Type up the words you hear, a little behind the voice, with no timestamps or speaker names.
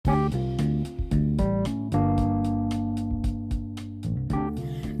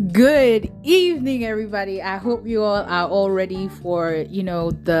Good evening, everybody. I hope you all are all ready for,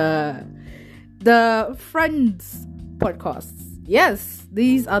 the Friends podcasts. Yes,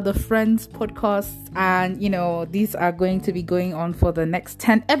 these are the Friends podcasts, and, these are going to be going on for the next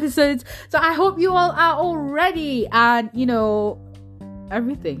 10 episodes. So I hope you all are all ready and,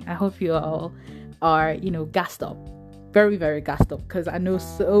 everything. I hope you all are, gassed up. Very, very gassed up, because I know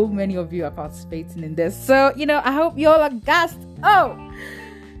so many of you are participating in this. So, I hope you all are gassed up.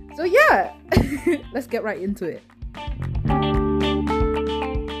 So yeah, let's get right into it.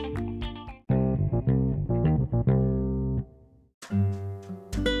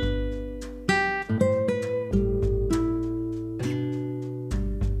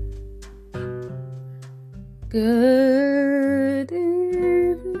 Good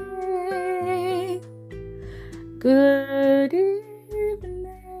evening. Good evening.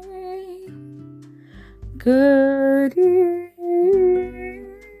 Good evening.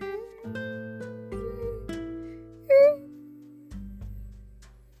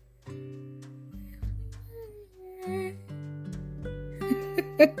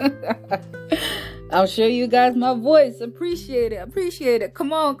 I'll show you guys my voice. Appreciate it.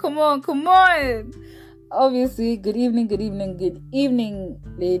 Come on. Obviously, good evening,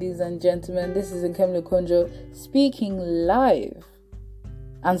 ladies and gentlemen. This is Nkemle Konjo speaking live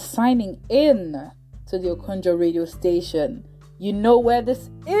and signing in to the Okonjo radio station. You know where this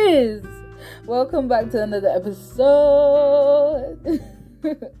is. Welcome back to another episode.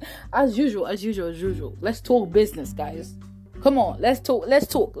 As usual. Let's talk business, guys. Come on, let's talk.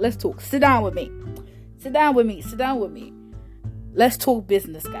 Sit down with me. Let's talk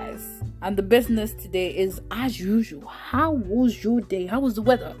business, guys. And the business today is, as usual, how was your day? How was the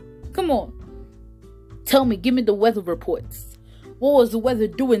weather? Come on. Tell me, give me the weather reports. What was the weather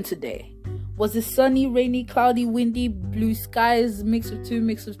doing today? Was it sunny, rainy, cloudy, windy, blue skies, mix of 2,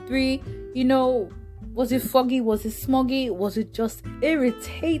 mix of 3? Was it foggy? Was it smoggy? Was it just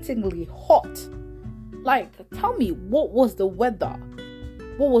irritatingly hot? Like, tell me, what was the weather?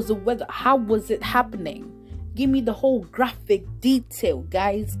 How was it happening? Give me the whole graphic detail,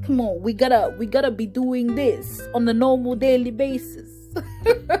 guys. Come on, we gotta be doing this on a normal daily basis.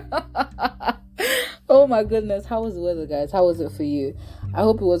 Oh my goodness, how was the weather, guys? How was it for you? I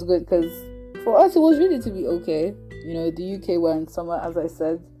hope it was good, because for us it was really to be okay. The UK were in summer, as I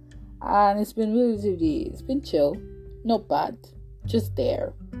said, and it's been chill, not bad, just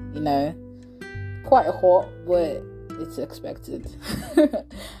there, quite hot, but it's expected.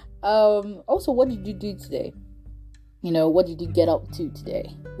 Also, what did you do today? What did you get up to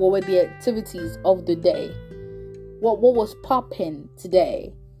today? What were the activities of the day? What was popping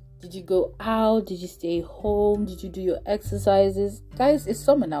today? Did you go out? Did you stay home? Did you do your exercises? Guys, it's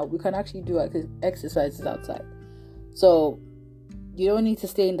summer now. We can actually do exercises outside. So you don't need to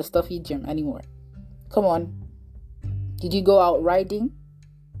stay in the stuffy gym anymore. Come on. Did you go out riding?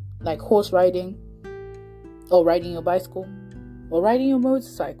 Like horse riding? Or riding your bicycle? Or riding your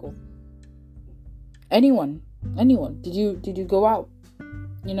motorcycle? Anyone? Did you go out?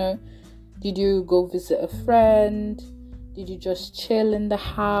 Did you go visit a friend? Did you just chill in the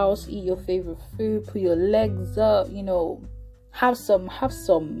house, eat your favorite food, put your legs up, have some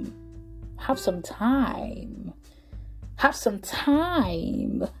time.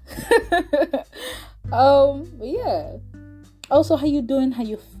 Yeah. Also, how you doing? How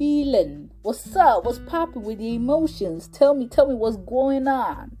you feeling? What's up? What's popping with the emotions? Tell me what's going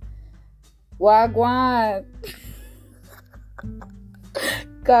on. Wagwan.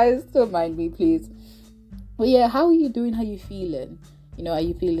 Guys, don't mind me, please. But yeah, how are you doing? How you feeling? Are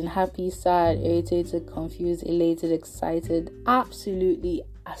you feeling happy, sad, irritated, confused, elated, excited, absolutely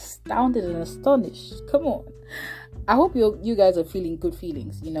astounded and astonished? Come on. I hope you guys are feeling good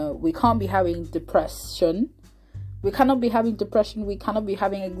feelings. We can't be having depression. We cannot be having depression. We cannot be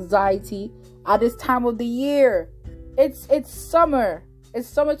having anxiety at this time of the year. It's summer. It's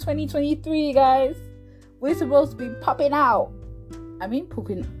summer 2023, guys. We're supposed to be popping out. I mean,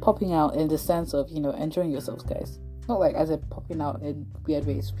 popping out in the sense of, enjoying yourselves, guys. Not like as a popping out in weird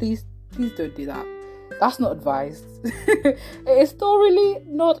ways. Please don't do that. That's not advised. It's thoroughly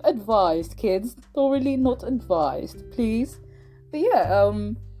not advised, kids. Thoroughly not advised. Please. But yeah,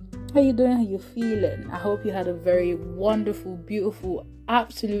 how you doing? How you feeling? I hope you had a very wonderful, beautiful,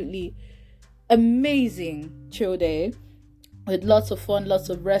 absolutely amazing chill day with lots of fun, lots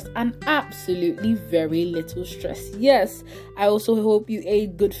of rest, and absolutely very little stress. Yes, I also hope you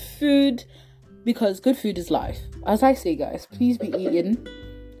ate good food, because good food is life. As I say, guys, please be eating.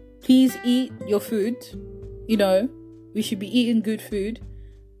 Please eat your food. We should be eating good food.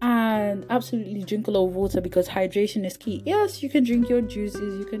 and absolutely drink a lot of water, because hydration is key. Yes, you can drink your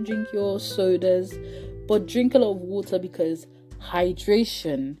juices, you can drink your sodas, but drink a lot of water, because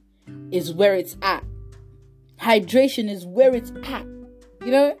hydration is where it's at. Hydration is where it's at,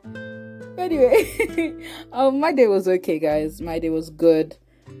 you know. Anyway, my day was okay, guys. My day was good.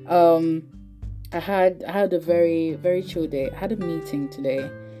 I had a very, very chill day. I had a meeting today.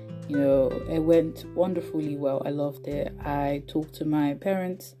 You know, it went wonderfully well. I loved it. I talked to my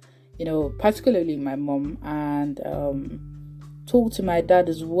parents, you know, particularly my mom, and talked to my dad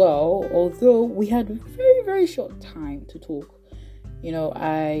as well. Although we had a very, very short time to talk. You know,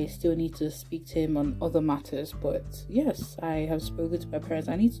 I still need to speak to him on other matters. But yes, I have spoken to my parents.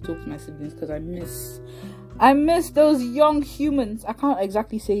 I need to talk to my siblings, because I miss those young humans. I can't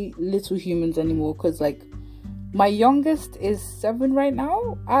exactly say little humans anymore, because like my youngest is 7 right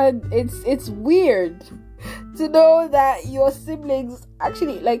now, and it's weird to know that your siblings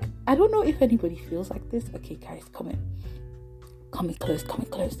actually, like, I don't know if anybody feels like this. Okay, guys, come in close.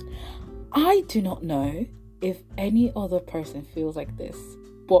 I do not know if any other person feels like this,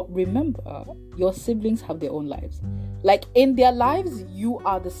 but remember, your siblings have their own lives. Like, in their lives, you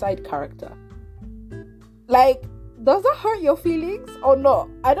are the side character. Like, does that hurt your feelings or not?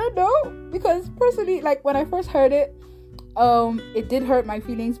 I don't know, because personally, like, when I first heard it, it did hurt my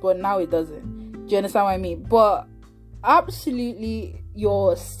feelings, but now it doesn't. Do you understand what I mean? But absolutely,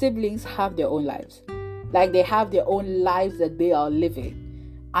 your siblings have their own lives. Like, they have their own lives that they are living,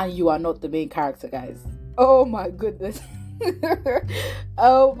 and you are not the main character, guys. Oh my goodness.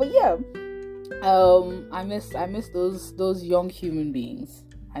 But yeah, I miss those young human beings.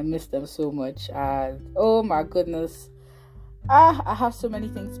 I miss them so much, and oh my goodness, I have so many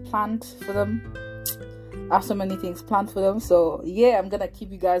things planned for them. So yeah, I'm gonna keep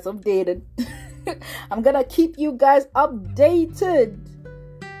you guys updated.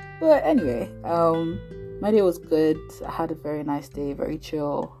 But anyway, my day was good. I had a very nice day, very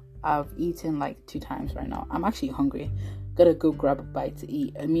chill. I've eaten like 2 times right now. I'm actually hungry. Gotta go grab a bite to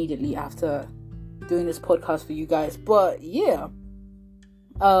eat immediately after doing this podcast for you guys. But yeah,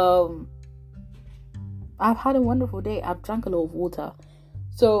 I've had a wonderful day. I've drank a lot of water.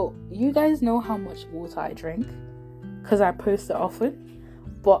 So you guys know how much water I drink, because I post it often.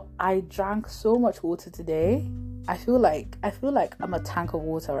 But I drank so much water today. I feel like I'm a tank of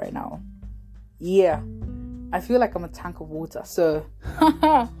water right now. Yeah, I feel like I'm a tank of water. So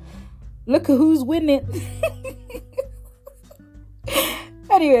look at who's winning.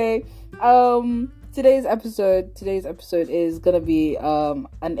 Anyway, today's episode is gonna be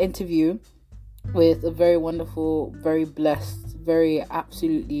an interview with a very wonderful, very blessed, very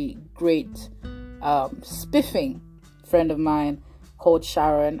absolutely great spiffing friend of mine called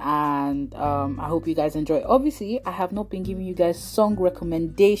Sharon, and I hope you guys enjoy. Obviously, I have not been giving you guys song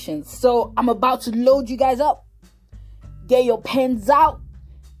recommendations, so I'm about to load you guys up. Get your pens out,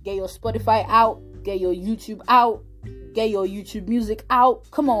 get your Spotify out, get your YouTube out, get your YouTube music out.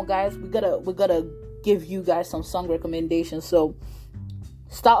 Come on, guys, we gotta give you guys some song recommendations. So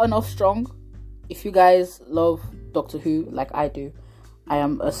starting off strong. If you guys love Doctor Who like I do, I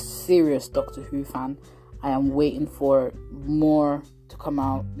am a serious Doctor Who fan. I am waiting for more to come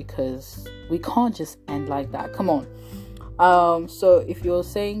out, because we can't just end like that. Come on. So if you're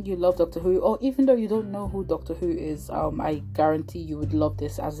saying you love Doctor Who, or even though you don't know who Doctor Who is, I guarantee you would love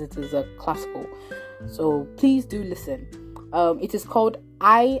this, as it is a classical. So please do listen. It is called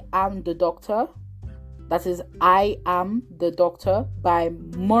I Am the Doctor. That is I Am the Doctor by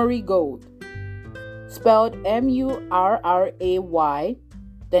Murray Gold. Spelled Murray,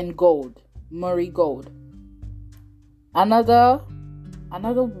 then Gold. Murray Gold. Another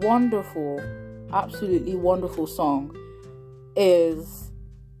wonderful, absolutely wonderful song is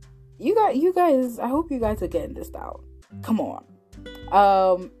you guys. I hope you guys are getting this down. Come on.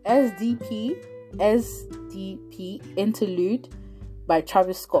 SDP Interlude by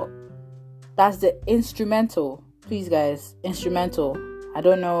Travis Scott. That's the instrumental. Please, guys, instrumental. I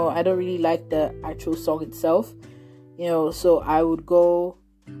don't know. I don't really like the actual song itself, you know, so I would go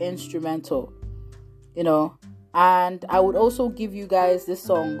instrumental, you know. And I would also give you guys this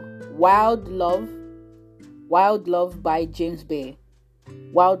song, Wild Love by James Bay.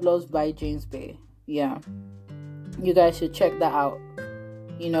 Wild Love by James Bay. Yeah. You guys should check that out.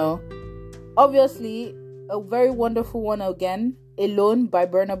 You know. Obviously, a very wonderful one again, Alone by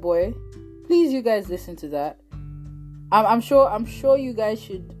Burna Boy. Please, you guys listen to that. I'm sure you guys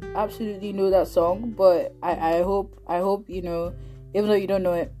should absolutely know that song, but I hope you know, even though you don't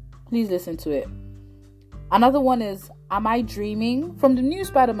know it, please listen to it. Another one is Am I Dreaming from the new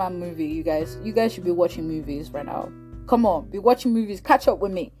Spider-Man movie. You guys should be watching movies right now. Come on, be watching movies. Catch up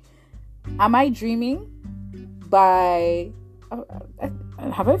with me. Am I Dreaming by...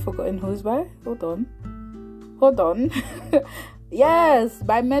 have I forgotten who's by? Hold on. Yes,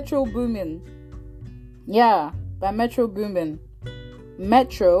 by Metro Boomin. Yeah, by Metro Boomin.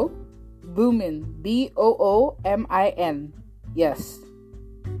 Metro Boomin. Boomin. Yes,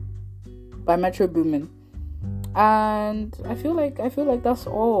 by Metro Boomin. And I feel like that's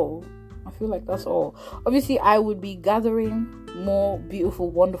all. Obviously, I would be gathering more beautiful,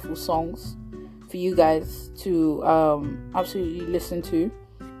 wonderful songs for you guys to absolutely listen to.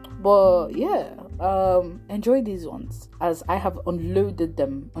 But yeah, enjoy these ones as I have unloaded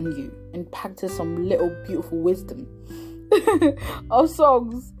them on you and packed in some little beautiful wisdom of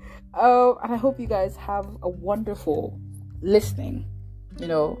songs. And I hope you guys have a wonderful listening.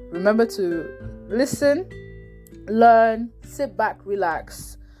 Remember to listen, learn, sit back,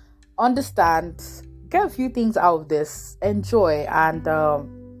 relax, understand, get a few things out of this, enjoy, and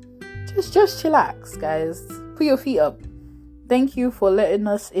just chillax, guys. Put your feet up. Thank you for letting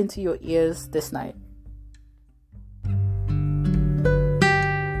us into your ears this night.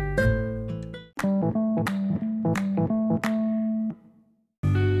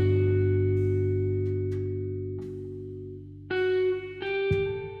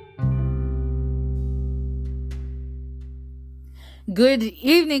 Good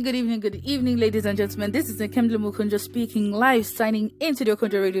evening, ladies and gentlemen. This is Nkemdle Mukunjo speaking live, signing into the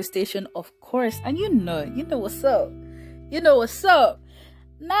Okonjo radio station, of course. And you know what's up.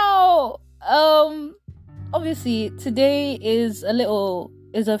 Now, obviously, today is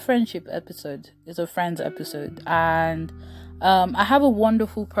a friendship episode. It's a friends episode. And I have a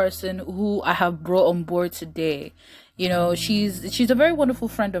wonderful person who I have brought on board today. She's a very wonderful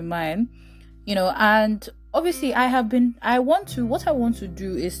friend of mine, and obviously what I want to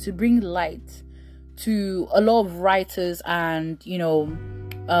do is to bring light to a lot of writers and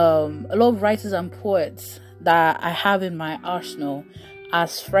poets that I have in my arsenal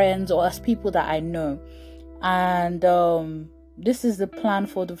as friends or as people that I know. And this is the plan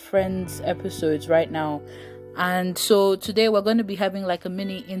for the friends episodes right now. And so today we're going to be having like a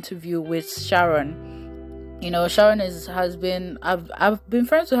mini interview with Sharon. Sharon I've been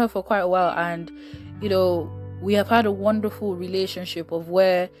friends with her for quite a while, and we have had a wonderful relationship of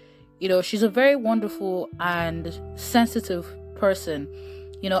where, she's a very wonderful and sensitive person.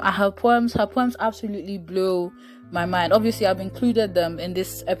 And her poems absolutely blow my mind. Obviously, I've included them in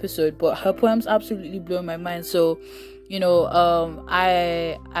this episode, but her poems absolutely blow my mind. So,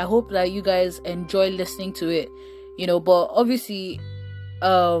 I hope that you guys enjoy listening to it. But obviously,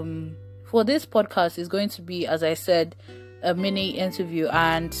 for this podcast is going to be, as I said, a mini interview.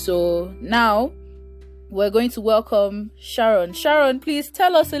 And so now we're going to welcome Sharon. Sharon, please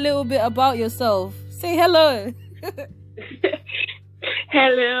tell us a little bit about yourself. Say hello.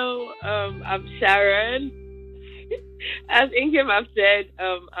 Hello, I'm Sharon. As Inkem have said,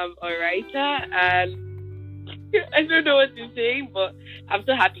 I'm a writer, and I don't know what to say, but I'm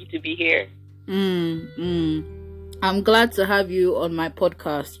so happy to be here. I'm glad to have you on my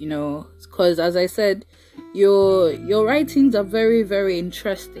podcast, because as I said, your writings are very, very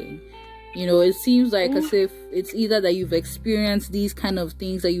interesting. It seems like as if it's either that you've experienced these kind of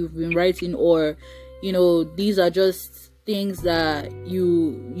things that you've been writing, or these are just things that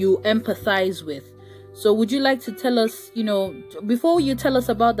you empathize with. So would you like to tell us, before you tell us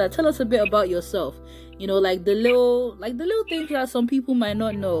about that, tell us a bit about yourself, like the little things that some people might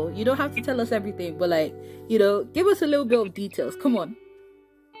not know. You don't have to tell us everything, but give us a little bit of details. Come on.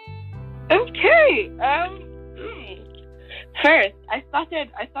 Okay. First, I started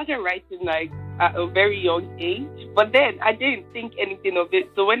writing at a very young age, but then I didn't think anything of it.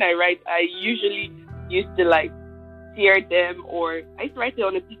 So when I write, I usually used to tear them, or I used to write it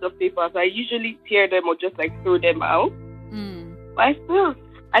on a piece of paper. So I usually tear them or just throw them out. But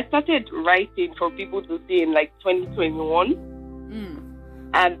I started writing for people to see in 2021,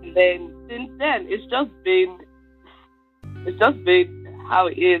 and then since then it's just been how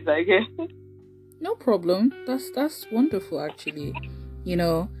it is, I guess. No problem. That's wonderful, actually.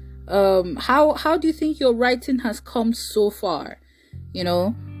 How do you think your writing has come so far?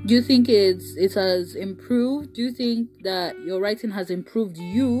 Do you think it has improved? Do you think that your writing has improved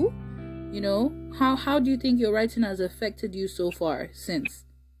you? How do you think your writing has affected you so far since?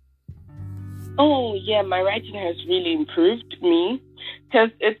 Oh yeah, my writing has really improved me, because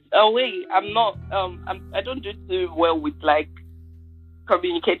it's a way I don't do too well with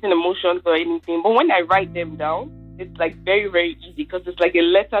communicating emotions or anything, but when I write them down, it's very, very easy, because it's a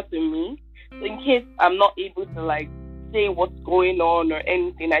letter to me. So in case I'm not able to say what's going on or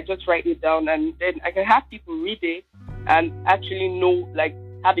anything, I just write it down, and then I can have people read it and actually know, like,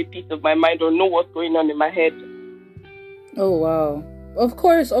 have a peace of my mind or know what's going on in my head. Oh wow. Of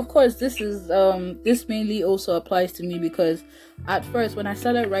course, this mainly also applies to me because at first when I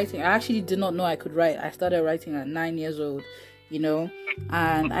started writing, I actually did not know I could write. I started writing at 9 years old,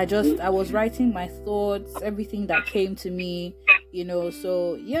 and I was writing my thoughts, everything that came to me,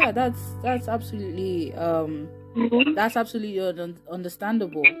 so yeah, that's absolutely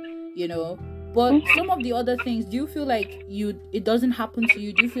understandable, but some of the other things, do you feel like it doesn't happen to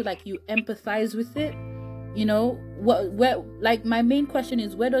you? Do you feel like you empathize with it? Like my main question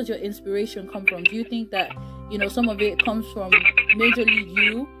is, where does your inspiration come from? Do you think that some of it comes from majorly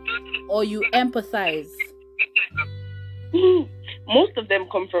you, or you empathize? Most of them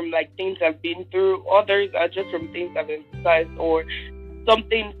come from like things I've been through. Others are just from things I've emphasized, or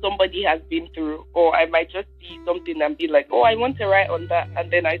something somebody has been through. Or I might just see something and be like, oh, I want to write on that, and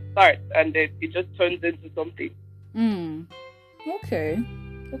then I start, and then it just turns into something.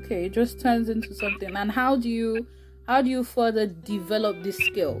 Okay, it just turns into something. And how do you further develop this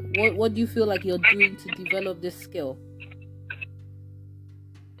skill? What do you feel like you're doing to develop this skill?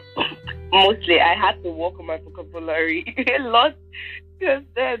 Mostly, I had to work on my vocabulary a lot, because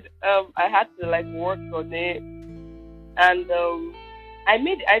then I had to like work on it, and I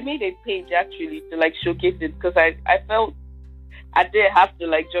made a page actually to like showcase it, because I felt I didn't have to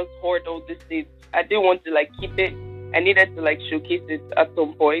like just hoard all these things. I didn't want to like keep it. I needed to like showcase it at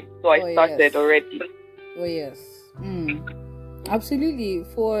some point, so I started already. Oh yes, absolutely.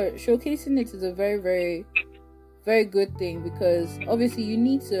 For showcasing it is a very, very, very good thing, because obviously you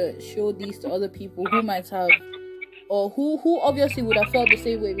need to show these to other people who might have, or who obviously would have felt the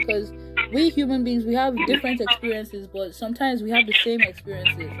same way, because we human beings, we have different experiences, but sometimes we have the same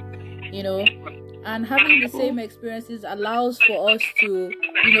experiences, and having the same experiences allows for us to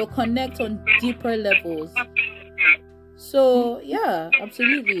connect on deeper levels. So yeah,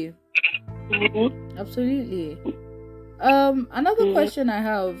 absolutely. Absolutely. Another question I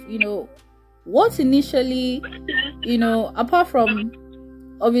have, what initially, apart from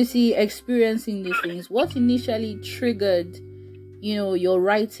obviously experiencing these things, what initially triggered, your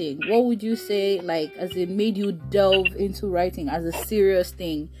writing? What would you say, like, as it made you delve into writing as a serious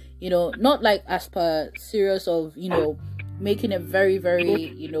thing? Not like as per serious of, making it very,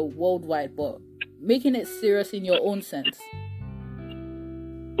 very, worldwide, but making it serious in your own sense.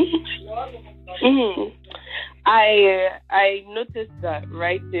 I noticed that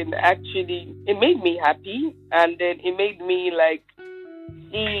writing actually, it made me happy, and then it made me like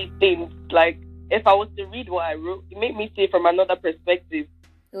see things, like if I was to read what I wrote, it made me see it from another perspective.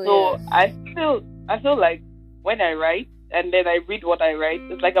 So yes. I feel like when I write and then I read what I write,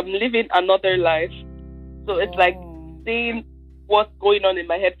 it's like I'm living another life. So it's like seeing what's going on in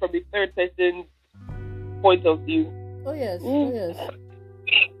my head from a third person point of view. Oh yes.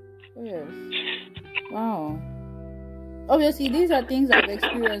 Wow. Obviously these are things I've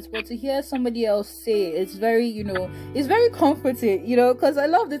experienced, but to hear somebody else say it's very, it's very comforting, because I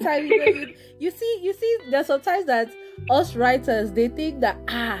love the time you see there's sometimes that us writers, they think that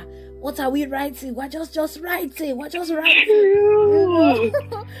what are we writing? We're just writing. We're just writing.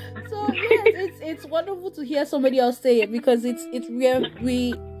 So yes, it's wonderful to hear somebody else say it, because it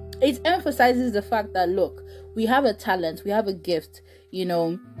emphasizes the fact that, look, we have a talent, we have a gift,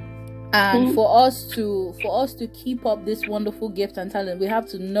 and for us to keep up this wonderful gift and talent, we have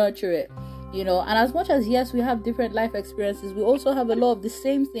to nurture it, and as much as, yes, we have different life experiences, we also have a lot of the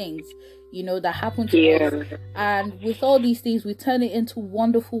same things, that happen to us, and with all these things, we turn it into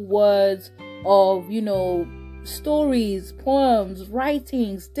wonderful words of, stories, poems,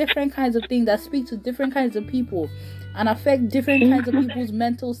 writings, different kinds of things that speak to different kinds of people and affect different kinds of people's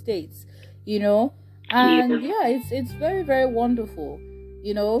mental states, and it's very, very wonderful.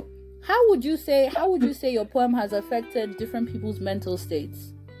 How would you say your poem has affected different people's mental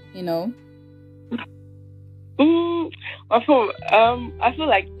states? I feel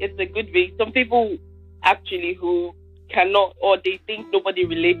like it's a good way. Some people actually who cannot, or they think nobody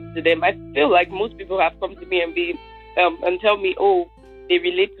relates to them. I feel like most people have come to me and tell me, oh, they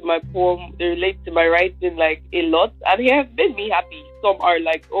relate to my poem, they relate to my writing like a lot, and it has made me happy. Some are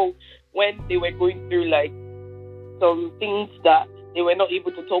like, oh, when they were going through like some things that they were not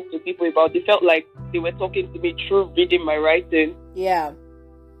able to talk to people about, they felt like they were talking to me through reading my writing. Yeah.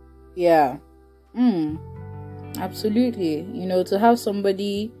 Absolutely. To have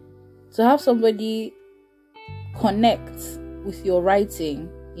somebody connect with your writing,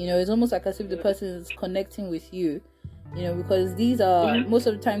 it's almost like as if the person is connecting with you, because these are most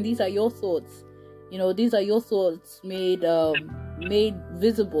of the time, these are your thoughts, these are your thoughts made made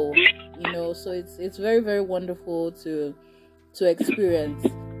visible, you know. So it's very, very wonderful to experience,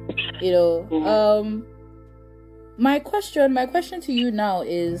 you know. My question to you now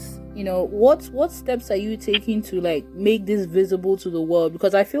is, you know, what steps are you taking to like make this visible to the world?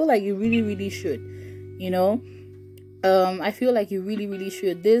 Because I feel like you really, really should, you know. I feel like you really, really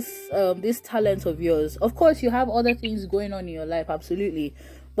should. This talent of yours, of course, you have other things going on in your life, absolutely,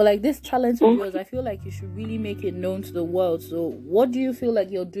 but like this talent of yours, I feel like you should really make it known to the world. So, what do you feel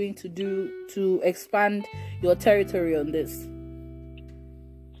like you're doing to expand your territory on this?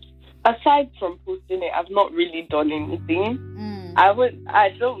 Aside from posting it, I've not really done anything. I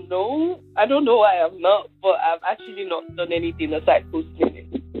don't know why I'm not, but I've actually not done anything aside posting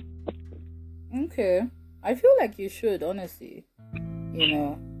it. Okay. I feel like you should, honestly, you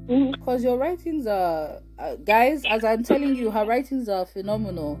know, because your writings are, guys, as I'm telling you, her writings are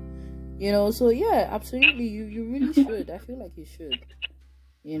phenomenal, you know, so yeah, absolutely, you really should. I feel like you should,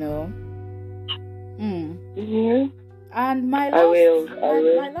 you know. And my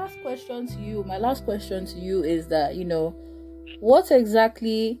last question to you is that, you know, what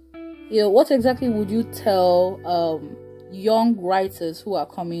exactly would you tell young writers who are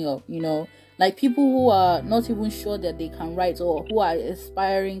coming up, you know, like people who are not even sure that they can write or who are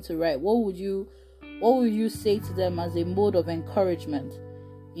aspiring to write? What would you say to them as a mode of encouragement,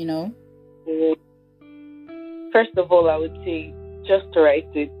 you know? First of all, I would say just write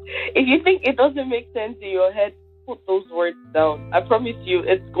it. If you think it doesn't make sense in your head, put those words down. I promise you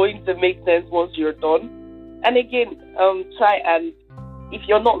it's going to make sense once you're done. And again, try and, if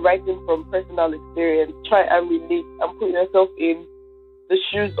you're not writing from personal experience, try and relate and put yourself in the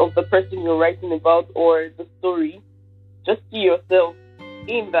shoes of the person you're writing about or the story. Just see yourself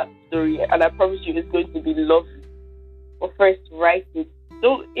in that story, and I promise you it's going to be lovely. But first, write it.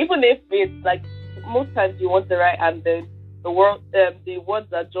 So even if it's like most times you want to write and then the words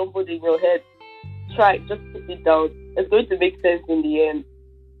are jumbled in your head, try, just put it down. It's going to make sense in the end.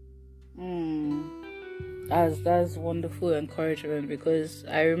 That's wonderful encouragement, because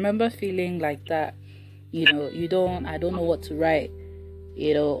I remember feeling like that, you know, I don't know what to write,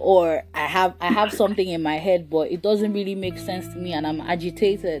 you know, or I have something in my head but it doesn't really make sense to me and I'm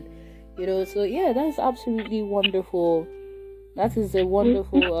agitated, you know. So yeah, that's absolutely wonderful. That is a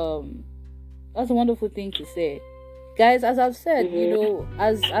wonderful that's a wonderful thing to say, guys. As I've said, you know,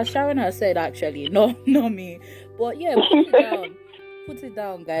 as Sharon has said, actually, not me, but yeah, put it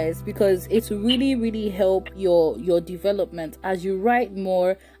down, guys, because it will really, really help your development. As you write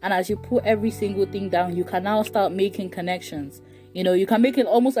more and as you put every single thing down, you can now start making connections, you know. You can make it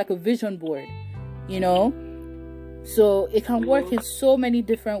almost like a vision board, you know. So it can work in so many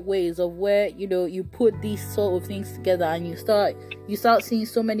different ways of where, you know, you put these sort of things together and you start seeing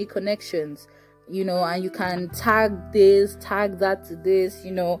so many connections, you know, and you can tag that to this,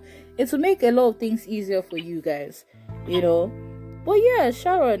 you know. It will make a lot of things easier for you guys, you know. But yeah,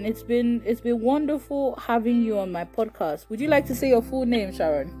 Sharon, it's been wonderful having you on my podcast. Would you like to say your full name,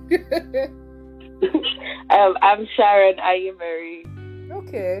 Sharon? I'm Sharon Ayemeri.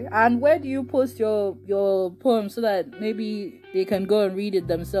 Okay. And where do you post your poems so that maybe they can go and read it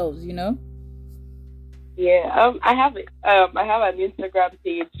themselves, you know? Yeah, I have an Instagram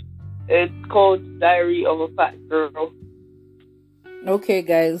page. It's called Diary of a Fat Girl. Okay,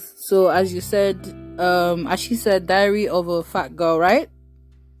 guys. So as she said, Diary of a Fat Girl, right?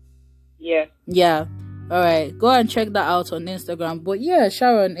 Yeah. All right, go and check that out on Instagram. But yeah,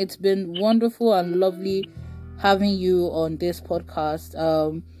 Sharon, it's been wonderful and lovely having you on this podcast.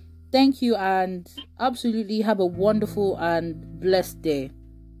 Thank you, and absolutely have a wonderful and blessed day.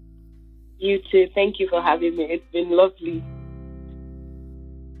 You too. Thank you for having me. It's been lovely.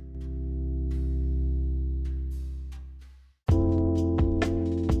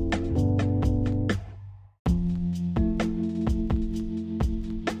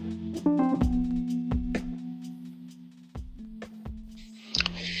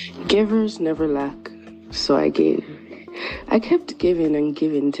 Givers never lack, so I gave. I kept giving and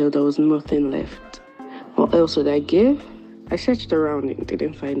giving till there was nothing left. What else would I give? I searched around and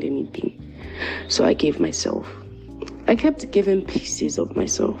didn't find anything, so I gave myself. I kept giving pieces of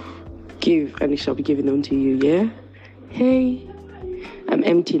myself. Give, and it shall be given unto you, yeah? Hey, I'm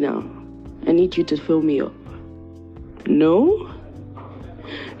empty now. I need you to fill me up. No?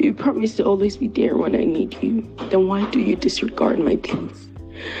 You promised to always be there when I need you. Then why do you disregard my pleas?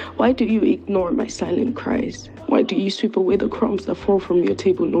 Why do you ignore my silent cries? Why do you sweep away the crumbs that fall from your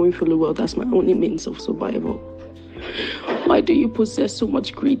table, knowing fully well that's my only means of survival? Why do you possess so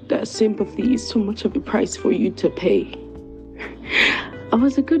much greed that sympathy is so much of a price for you to pay? I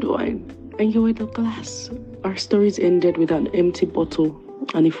was a good wine, and you were the glass. our stories ended with an empty bottle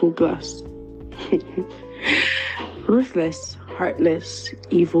and a full glass. Ruthless, heartless,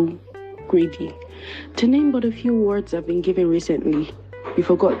 evil, greedy. To name but a few words I've been given recently. You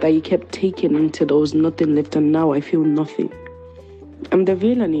forgot that you kept taking until there was nothing left, and now I feel nothing. I'm the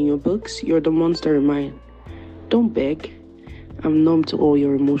villain in your books, you're the monster in mine. Don't beg. I'm numb to all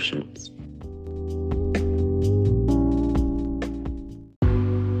your emotions.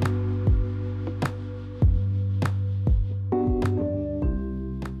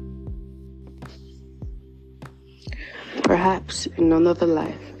 Perhaps in another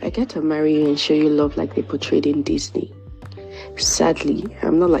life, I get to marry you and show you love like they portrayed in Disney. Sadly,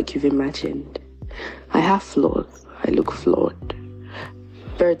 I'm not like you've imagined. I have flaws. I look flawed.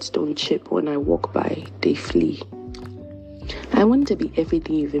 Birds don't chirp when I walk by, they flee. I want to be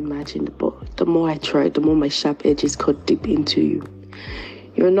everything you've imagined, but the more I try, the more my sharp edges cut deep into you.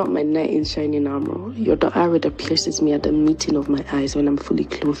 You're not my knight in shining armor. You're the arrow that pierces me at the meeting of my eyes when I'm fully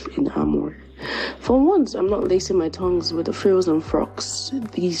clothed in armor. For once, I'm not lacing my tongues with the frills and frocks.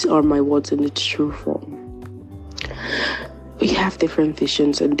 These are my words in its true form. We have different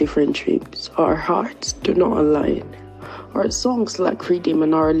visions and different dreams. Our hearts do not align. Our songs lack rhythm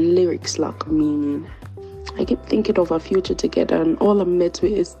and our lyrics lack meaning. I keep thinking of our future together and all I'm met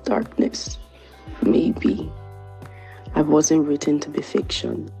with is darkness. Maybe I wasn't written to be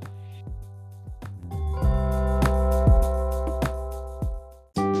fiction.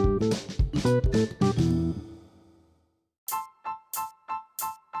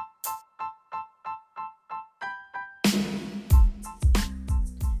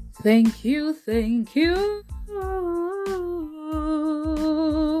 Thank you, thank you.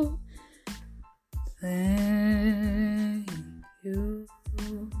 Thank you.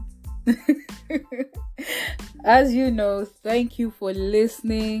 As you know, thank you for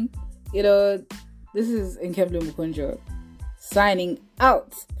listening. This is Nkemble Mukunjo signing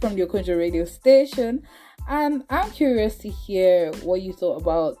out from the Okunjo radio station, and I'm curious to hear what you thought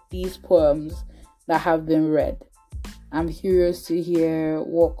about these poems that have been read. I'm curious to hear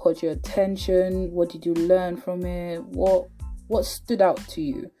what caught your attention. What did you learn from it? What stood out to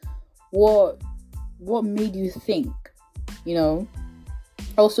you? What made you think?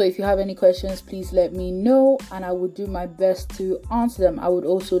 Also, if you have any questions, please let me know and I would do my best to answer them. I would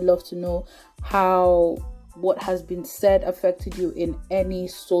also love to know how what has been said affected you in any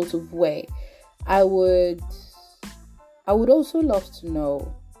sort of way. I would also love to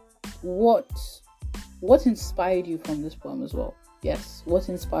know what inspired you from this poem as well. Yes, what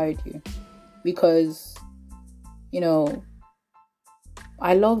inspired you? Because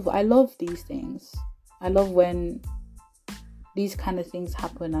I love these things. I love when these kind of things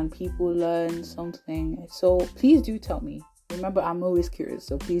happen and people learn something. So please do tell me. Remember, I'm always curious,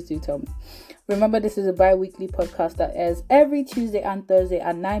 so please do tell me. Remember, this is a bi-weekly podcast that airs every Tuesday and Thursday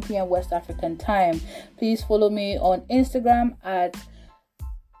at 9 p.m. West African time. Please follow me on Instagram at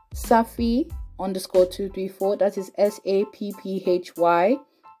Sapphy_234. That is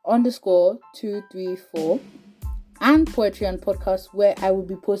SAPPHY_234. And Poetry and Podcast, where I will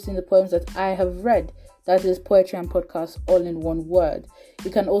be posting the poems that I have read. That is Poetry and Podcast, all in one word. You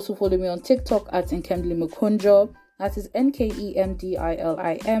can also follow me on TikTok at Nkemble Mukunjo. That is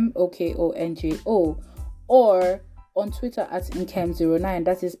NKEMDILIMOKONJO. Or on Twitter at Nkem09.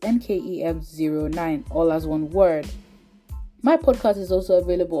 That is NKEM09, all as one word. My podcast is also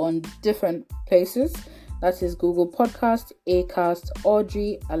available on different places. That is Google Podcast, Acast,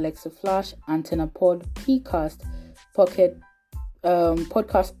 Audrey, Alexa Flash, Antenna Pod, Pcast, Pocket,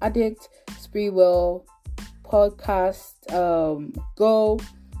 Podcast Addict, Spreewell, Podcast Go,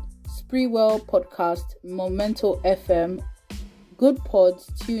 Spreewell Podcast, Momento FM, Good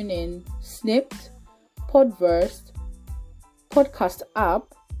Pods, TuneIn, Snipped, Podverse, Podcast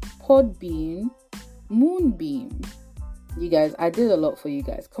App, Podbean, Moonbeam. You guys, I did a lot for you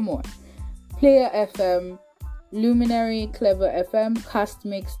guys. Come on. Player FM, Luminary, Clever FM,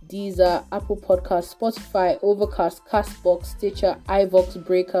 Castmix, Deezer, Apple Podcast, Spotify, Overcast, Castbox, Stitcher, iVox,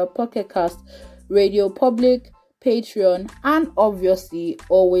 Breaker, Pocket Cast, Radio Public, Patreon, and obviously,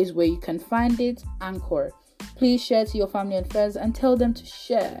 always where you can find it, Anchor. Please share to your family and friends and tell them to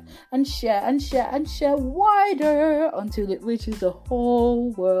share and share and share and share wider until it reaches the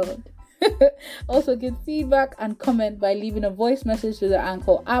whole world. Also, give feedback and comment by leaving a voice message to the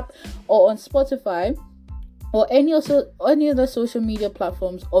Anchor app or on Spotify or any other social media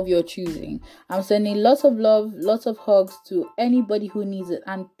platforms of your choosing. I'm sending lots of love, lots of hugs to anybody who needs it,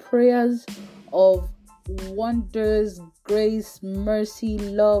 and prayers of wonders, grace, mercy,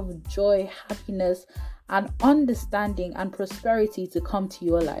 love, joy, happiness, and understanding and prosperity to come to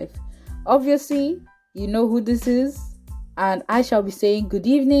your life. Obviously, You know who this is. And I shall be saying good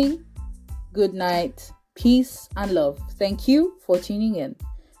evening, good night, peace and love. Thank you for tuning in.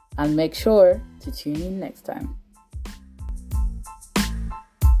 And make sure to tune in next time.